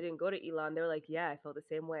too. They didn't go to Elon. They were like, "Yeah, I felt the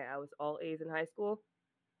same way. I was all A's in high school.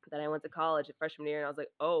 Then I went to college at freshman year, and I was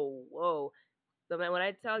like, oh, whoa." So man, when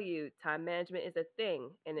I tell you time management is a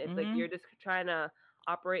thing, and it's like Mhm. you're just trying to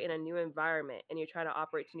operate in a new environment, and you're trying to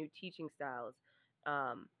operate to new teaching styles,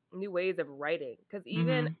 new ways of writing. Because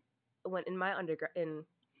even Mhm. when in my undergrad, in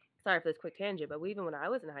sorry for this quick tangent, but even when I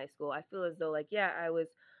was in high school, I feel as though like yeah,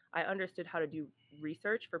 I understood how to do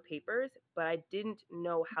research for papers, but I didn't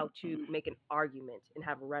know how to make an argument and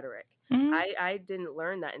have rhetoric. Mhm. I didn't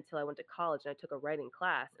learn that until I went to college and I took a writing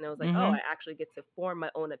class and I was like, oh, I Mhm. actually get to form my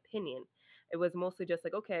own opinion. It was mostly just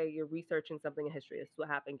like, okay, you're researching something in history. This is what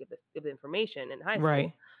happened. Give the information in high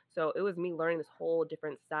Right. school. So it was me learning this whole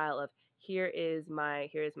different style of here is my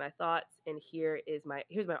thoughts and here's my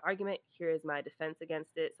argument, here is my defense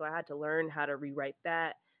against it. So I had to learn how to rewrite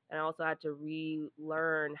that, and I also had to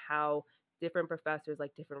relearn how different professors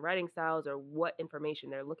like different writing styles or what information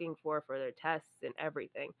they're looking for their tests and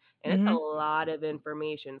everything. And it's a Mhm. lot of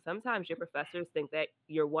information. Sometimes your professors think that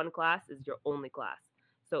your one class is your only class,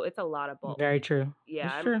 so it's a lot of bulk. Very true.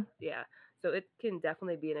 Yeah, It's true. yeah. So it can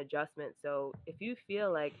definitely be an adjustment. So if you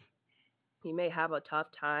feel like you may have a tough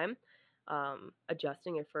time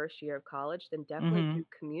adjusting your first year of college, then definitely do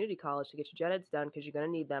Mhm. community college to get your gen eds done because you're going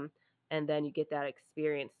to need them. And then you get that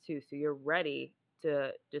experience too. So you're ready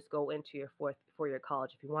to just go into your 4 year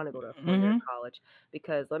college if you want to go to a 4 year Mhm. college.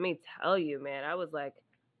 Because let me tell you, man, I was like,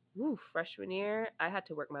 ooh, freshman year, I had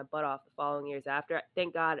to work my butt off the following years after.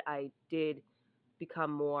 Thank God I did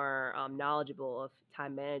become more knowledgeable of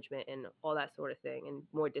time management and all that sort of thing and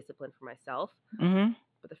more disciplined for myself. Mhm.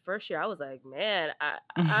 But the first year I was like, "Man, I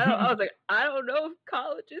was like, I don't know if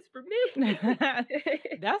college is for me."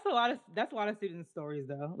 That's a lot of student stories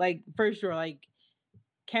though. Like for sure. Like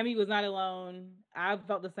Kemi was not alone. I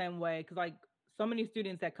felt the same way because like so many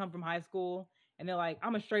students that come from high school and they're like,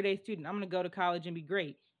 I'm a straight A student. I'm gonna go to college and be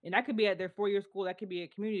great. And that could be at their 4 year school, that could be a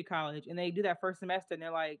community college, and they do that first semester and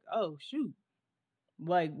they're like, oh shoot.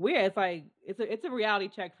 Like it's like it's a reality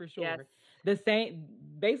check for Yes. sure. The same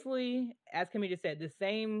basically, as Kemi just said, the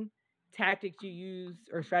same tactics you use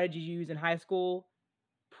or strategies you use in high school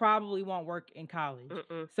probably won't work in college.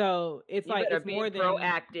 Mm-mm. So it's You like better it's be more than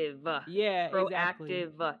proactive. yeah, exactly.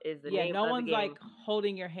 Proactive is the Yeah, name no of the one's like game.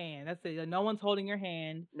 holding your hand. That's it. Like, no one's holding your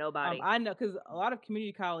hand. Nobody. I know because a lot of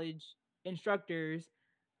community college instructors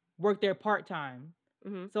work there part time.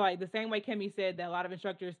 Mhm. So like the same way Kemi said that a lot of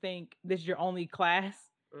instructors think this is your only class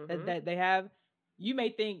Mhm. that they have. You may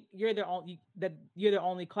think you're the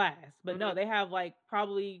only class, but no, Mhm. they have like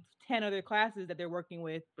probably 10 other classes that they're working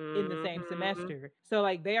with in the same Mhm. semester. So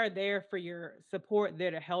like they are there for your support,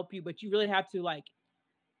 there to help you, but you really have to like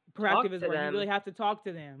proactive Talk as to word. You really them. have to talk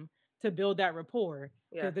to them to build that rapport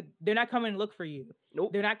Yeah. because they're not coming to look for you.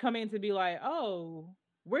 Nope. They're not coming to be like, oh,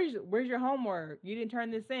 where's your homework? You didn't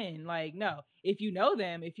turn this in. Like, no. If you know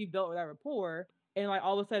them, if you built that rapport, and like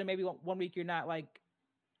all of a sudden maybe one week you're not like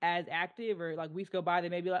as active or like weeks go by, they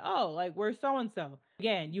may be like, oh, like where's so and so?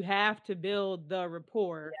 Again, you have to build the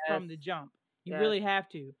rapport Yes. from the jump. You Yes. really have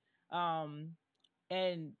to. Um,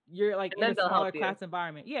 and you're like And in then a they'll help smaller you. class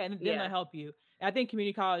environment. Yeah, and then they'll Yeah. help you. And I think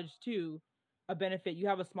community college too, a benefit. You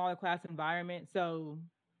have a smaller class environment, so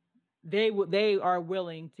they are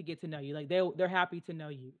willing to get to know you. Like they're happy to know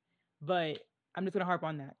you. But I'm just gonna harp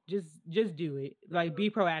on that. Just do it. Like Mhm. be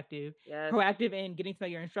proactive. Yes. Proactive in getting to know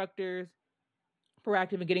your instructors,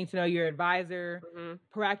 proactive in getting to know your advisor, Mhm.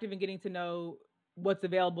 proactive in getting to know what's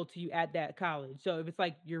available to you at that college. So if it's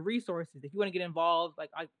like your resources, if you want to get involved,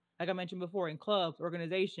 like I mentioned before, in clubs,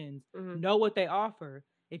 organizations, Mhm. know what they offer.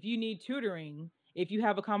 If you need tutoring, if you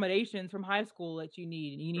have accommodations from high school that you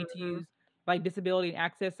need, and you need to Mhm. use like disability and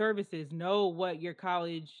access services, know what your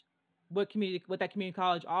college, what that community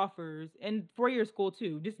college offers, and 4 year school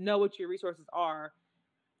too. Just know what your resources are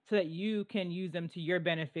so that you can use them to your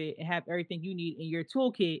benefit and have everything you need in your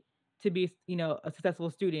toolkit to be, a successful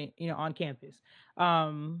student, on campus.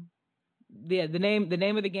 Um, the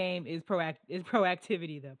name of the game is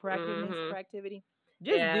proactivity though. Proactiveness, Mhm. proactivity.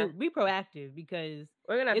 Just Yeah. be proactive because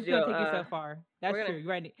We're gonna have to it's do. gonna take you so far. We're That's true.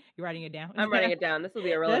 gonna. You're writing it down. I'm writing it down. This will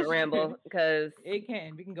be a relevant That's true. ramble because It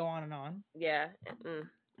can. We can go on and on. yeah,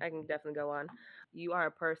 I can definitely go on. You are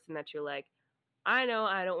a person that you're like, I know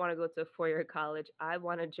I don't want to go to a 4 year college. I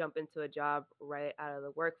want to jump into a job right out of the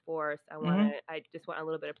workforce. Hmm. I just want a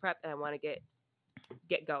little bit of prep and I want to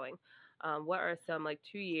get going. What are some like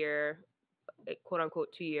 2 year, quote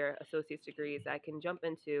unquote 2 year associate's degrees I can jump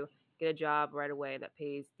into, get a job right away that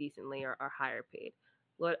pays decently or higher paid?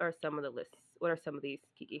 What are some of the lists? What are some of these,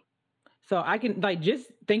 Kiki? So I can like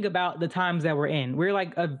just think about the times that we're in. We're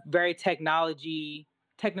like a very technologically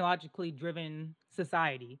driven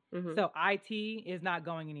society. Hmm. So IT is not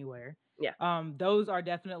going anywhere. Yeah. Those are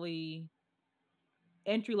definitely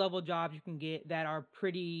entry level jobs you can get that are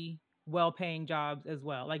pretty well paying jobs as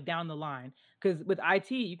well, like down the line. Because with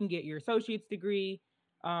IT, you can get your associate's degree,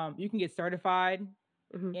 you can get certified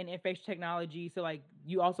Hmm. in information technology. So like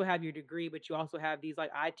you also have your degree, but you also have these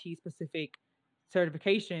like IT specific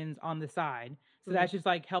certifications on the side. So Hmm. that's just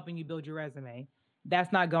like helping you build your resume.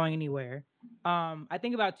 That's not going anywhere. I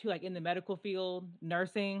think about too, like in the medical field,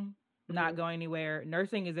 nursing, Hmm. not going anywhere.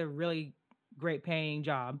 Nursing is a really great paying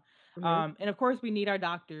job. Hmm. And of course we need our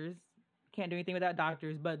doctors. Can't do anything without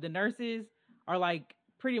doctors, but the nurses are like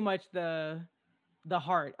pretty much the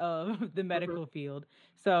heart of the Hmm. medical field.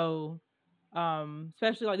 So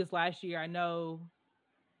especially like this last year, I know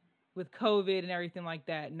with COVID and everything like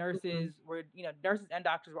that, Hmm. nurses and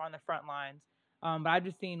doctors were on the front lines. But I've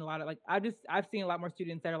just seen a lot of like I've seen a lot more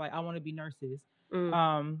students that are like, I want to be nurses. Mm.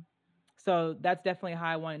 Um, so that's definitely a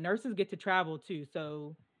high one. Nurses get to travel too.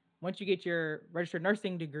 So once you get your registered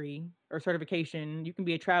nursing degree or certification, you can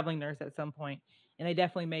be a traveling nurse at some point, and they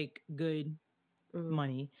definitely make good Hmm.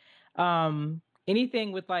 money.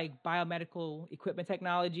 Anything with like biomedical equipment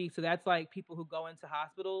technology. So that's like people who go into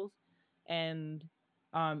hospitals and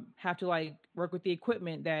have to like work with the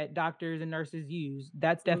equipment that doctors and nurses use.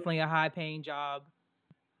 That's Mm, definitely a high paying job.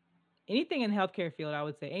 Anything in the healthcare field, I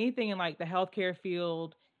would say. Anything in like the healthcare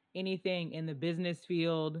field, anything in the business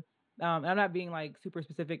field. I'm not being like super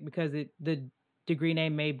specific because the degree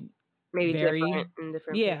name may maybe different vary. in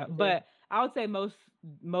different Yeah, places. Yeah. but I would say most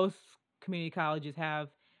community colleges have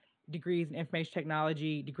degrees in information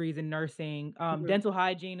technology, degrees in nursing. Hmm. Dental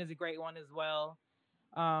hygiene is a great one as well.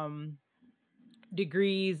 Um,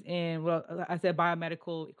 Degrees in, well, I said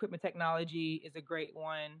biomedical equipment technology is a great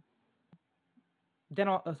one.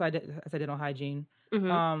 Dental, oh, so I said dental hygiene.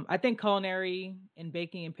 Hmm. I think culinary and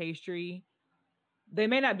baking and pastry, they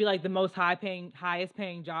may not be like the most highest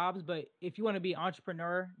paying jobs, but if you want to be an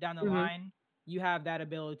entrepreneur down the Hmm. line, you have that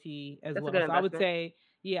ability as That's a well. good So I would investment. say,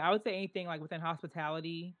 yeah, I would say anything like within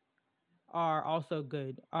hospitality are also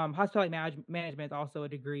good. Hospitality management is also a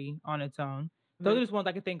degree on its own. Those Hmm. are just ones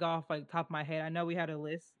I could think off like top of my head. I know we had a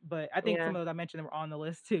list, but I think Yeah. some of those I mentioned were on the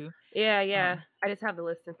list too. Yeah, yeah. Um, I just have the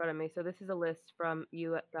list in front of me. So this is a list from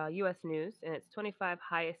US News, and it's 25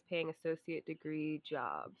 highest paying associate degree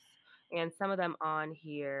jobs. And some of them on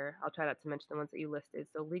here, I'll try not to mention the ones that you listed.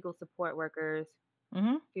 So legal support workers,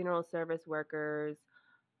 mhm. funeral service workers,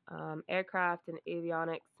 aircraft and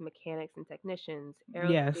avionics mechanics and technicians,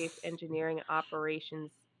 aerospace Yes. engineering and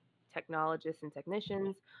operations technologists and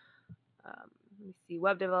technicians, let me see,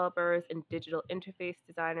 web developers and digital interface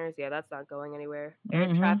designers. Yeah, that's not going anywhere. Air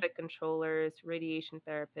Mhm. traffic controllers, radiation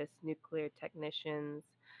therapists, nuclear technicians,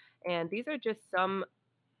 and these are just some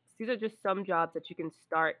jobs that you can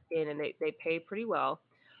start in, and they pay pretty well.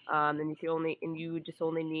 And you just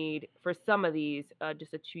only need for some of these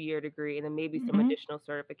just a 2-year degree and then maybe some Mhm. additional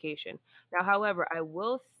certification. Now, however, I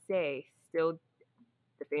will say still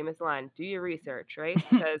the famous line, do your research, right?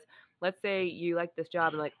 Because let's say you like this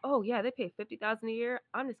job and like, oh yeah, they pay 50,000 a year.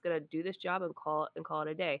 I'm just gonna do this job and call it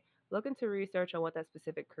a day. Look into research on what that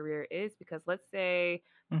specific career is because let's say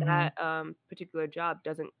Mhm. that particular job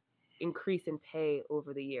doesn't increase in pay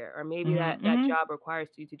over the year, or maybe Mhm. that Mhm. job requires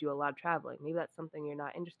you to do a lot of traveling. Maybe that's something you're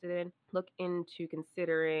not interested in. Look into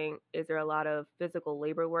considering is there a lot of physical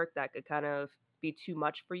labor work that could kind of be too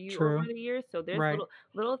much for you over True. the years. So there's Right.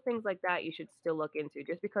 little things like that you should still look into.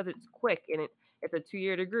 Just because it's quick and it's a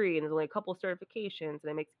 2-year degree and there's only a couple certifications and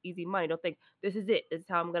it makes easy money, don't think this is it. This is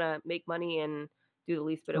how I'm gonna make money and do the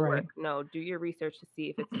least bit of work. Right. No, do your research to see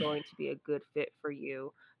if it's going to be a good fit for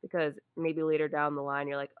you. Because maybe later down the line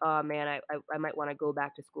you're like, oh man, I might want to go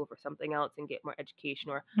back to school for something else and get more education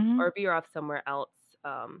Mhm. or veer off somewhere else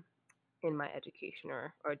um, in my education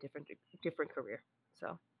or a different career.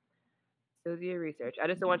 So do your research. I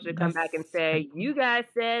just don't want you to come back and That's say, great "You point. guys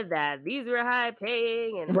said that these were high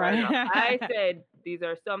paying," and no, no, no. I Right. said these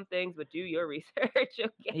are some things, but do your research,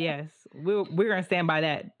 okay? Yes. We're gonna stand by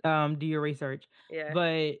that. Do your research. Yeah.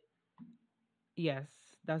 But yes,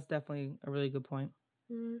 that's definitely a really good point.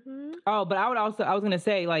 Mhm. Oh, but I was gonna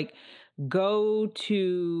say, like, go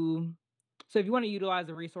to so if you want to utilize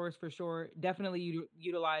a resource for sure, definitely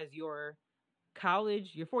utilize your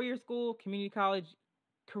college, your 4-year school, community college,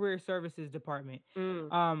 career services department. Mm.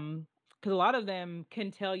 Because a lot of them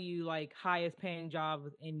can tell you like highest paying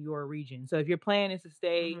jobs in your region. So if your plan is to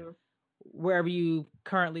stay Mhm. wherever you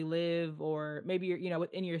currently live, or maybe you're,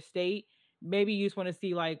 within your state, maybe you just want to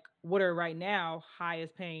see like what are right now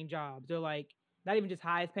highest paying jobs, or like not even just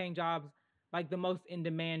highest paying jobs, like the most in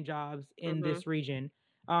demand jobs in Mhm. this region.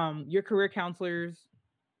 Your career counselors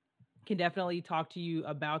can definitely talk to you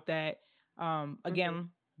about that. Mhm. Again,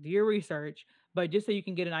 do your research, but just so you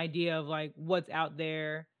can get an idea of like what's out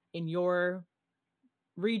there in your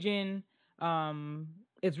region,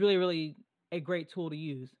 it's really, really a great tool to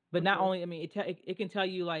use. But not Mhm. only, I mean, it can tell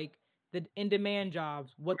you like the in demand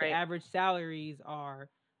jobs, what the Right. average salaries are,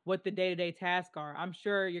 what the day to day tasks are. I'm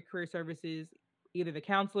sure your career services, either the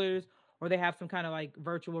counselors or they have some kind of like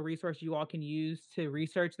virtual resource you all can use to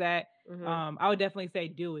research that. Mhm. I would definitely say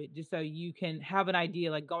do it just so you can have an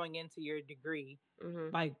idea, like going into your degree,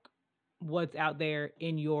 Mhm. like what's out there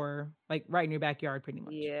in your, like right in your backyard, pretty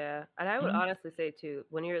much. Yeah, and I would Mhm. honestly say too,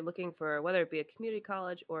 when you're looking for whether it be a community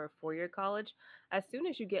college or a 4-year college, as soon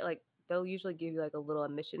as you get like they'll usually give you like a little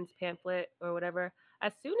admissions pamphlet or whatever.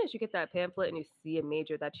 As soon as you get that pamphlet and you see a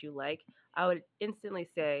major that you like, I would instantly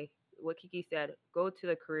say what Kiki said, go to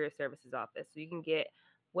the career services office so you can get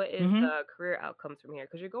What is Mhm. the career outcomes from here?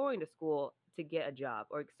 Because you're going to school to get a job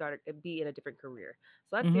or be in a different career.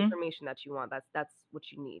 So that's the Mhm. information that you want. That's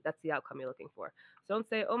what you need. That's the outcome you're looking for. So don't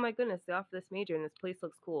say, "Oh my goodness, they offer this major and this place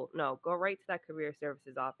looks cool." No, go right to that career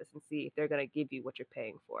services office and see if they're going to give you what you're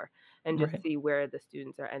paying for, and just Right. see where the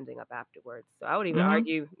students are ending up afterwards. So I would even Mhm.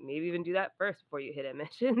 argue maybe even do that first before you hit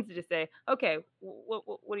admissions. Just say, "Okay,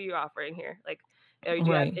 what are you offering here? Like, do you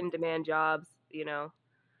have Right. in demand jobs? You know?"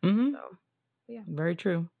 Mhm. So yeah. Very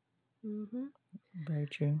true. hmm Very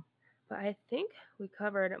true. But I think we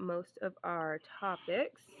covered most of our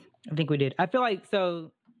topics. I think we did. I feel like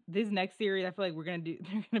so this next series, I feel like we're gonna do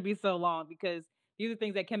they're gonna be so long because these are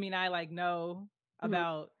things that Kimmy and I like know hmm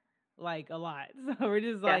about like a lot. So we're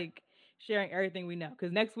just Yeah. like sharing everything we know.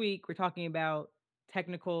 Because next week we're talking about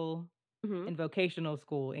technical hmm and vocational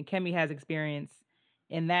school, and Kimmy has experience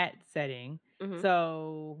in that setting. hmm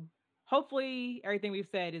So hopefully everything we've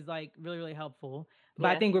said is like really, really helpful. But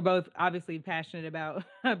I Yeah. think we're both obviously passionate about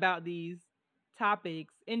about these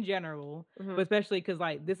topics in general, hmm but especially because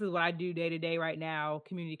like this is what I do day to day right now,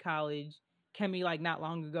 community college. Kimmy like not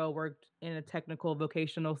long ago worked in a technical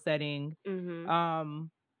vocational setting. hmm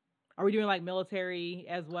Um, are we doing like military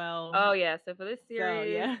as well? Oh yeah. So for this So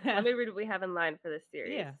series, let yeah. me read what we have in line for this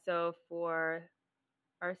series. Yeah. So for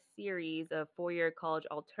our series of 4-year college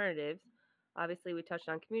alternatives, obviously we touched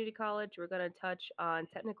on community college. We're going to touch on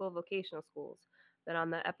technical vocational schools. Then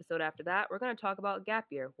on the episode after that, we're going to talk about gap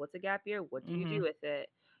year. What's a gap year? What do you do Hmm. with it?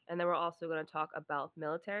 And then we're also going to talk about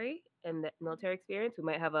military and the military experience. We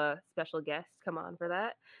might have a special guest come on for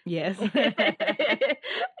that. Yes. and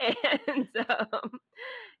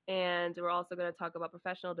and we're also going to talk about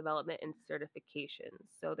professional development and certifications.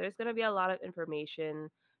 So there's going to be a lot of information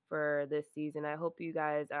for this season. I hope you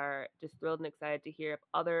guys are just thrilled and excited to hear of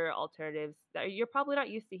other alternatives that you're probably not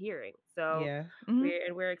used to hearing. So Yeah. Hmm.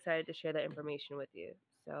 we're excited to share that information with you.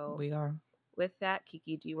 So We are. with that,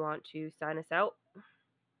 Kiki, do you want to sign us out?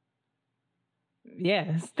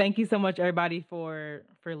 Yes. Thank you so much, everybody, for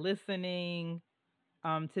listening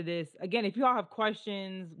to this. Again, if you all have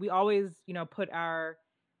questions, we always, put our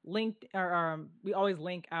we always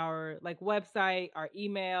link our like website, our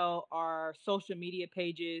email, our social media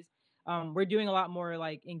pages. We're doing a lot more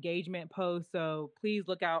like engagement posts, so please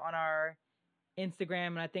look out on our Instagram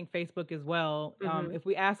and I think Facebook as well. Mm-hmm. If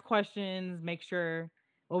we ask questions, make sure.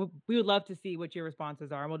 Well, we would love to see what your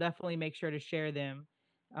responses are, and we'll definitely make sure to share them,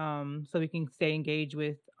 so we can stay engaged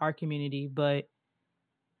with our community. But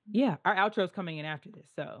yeah, our outro is coming in after this,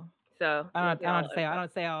 so So you'll get all the I info.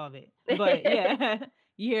 don't say all of it, but yeah,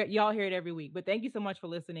 y'all hear it every week. But thank you so much for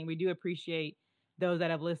listening. We do appreciate those that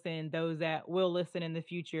have listened, those that will listen in the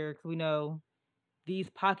future, because we know these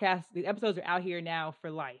episodes are out here now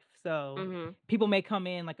for life. So mm-hmm. people may come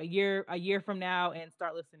in like a year from now and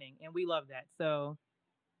start listening, and we love that. So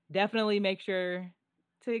definitely make sure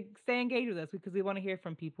to stay engaged with us because we want to hear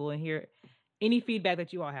from people and hear any feedback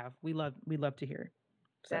that you all have. We love to hear it.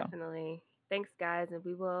 So Definitely. Thanks, guys, and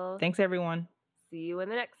we will thanks everyone. see you in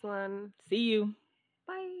the next one. See you.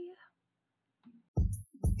 Bye.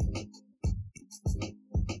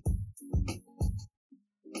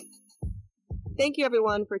 Thank you,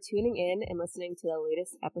 everyone, for tuning in and listening to the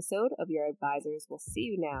latest episode of Your Advisors Will See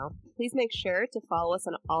You Now. Please make sure to follow us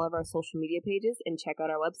on all of our social media pages and check out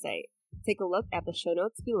our website. Take a look at the show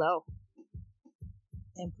notes below.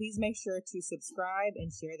 And please make sure to subscribe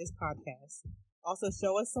and share this podcast. Also,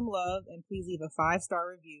 show us some love and please leave a 5-star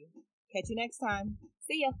review. Catch you next time.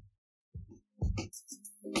 See ya.